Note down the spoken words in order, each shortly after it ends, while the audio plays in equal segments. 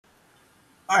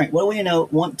All right, what we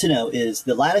want to know is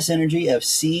the lattice energy of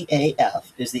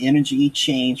CaF is the energy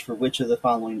change for which of the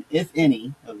following, if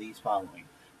any, of these following.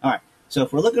 All right, so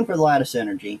if we're looking for the lattice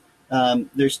energy,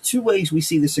 there's two ways we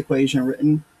see this equation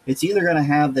written. It's either going to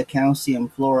have the calcium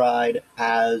fluoride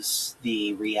as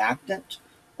the reactant,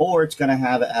 or it's going to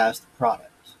have it as the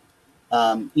product.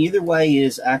 Either way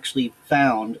is actually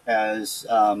found as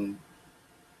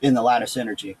in the lattice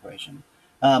energy equation.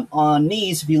 On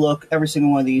these, if you look, every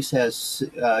single one of these has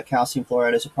calcium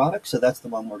fluoride as a product, so that's the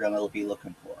one we're going to be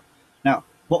looking for. Now,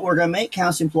 what we're going to make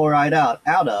calcium fluoride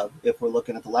out of, if we're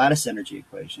looking at the lattice energy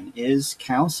equation, is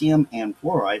calcium and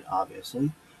fluoride,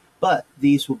 obviously, but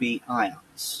these will be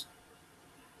ions,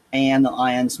 and the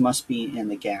ions must be in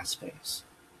the gas phase.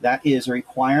 That is a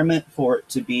requirement for it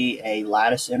to be a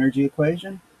lattice energy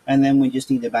equation, and then we just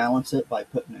need to balance it by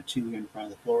putting a 2 in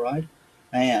front of the fluoride,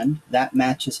 and that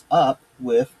matches up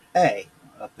with A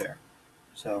up there.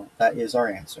 So that is our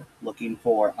answer, looking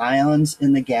for ions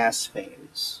in the gas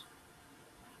phase.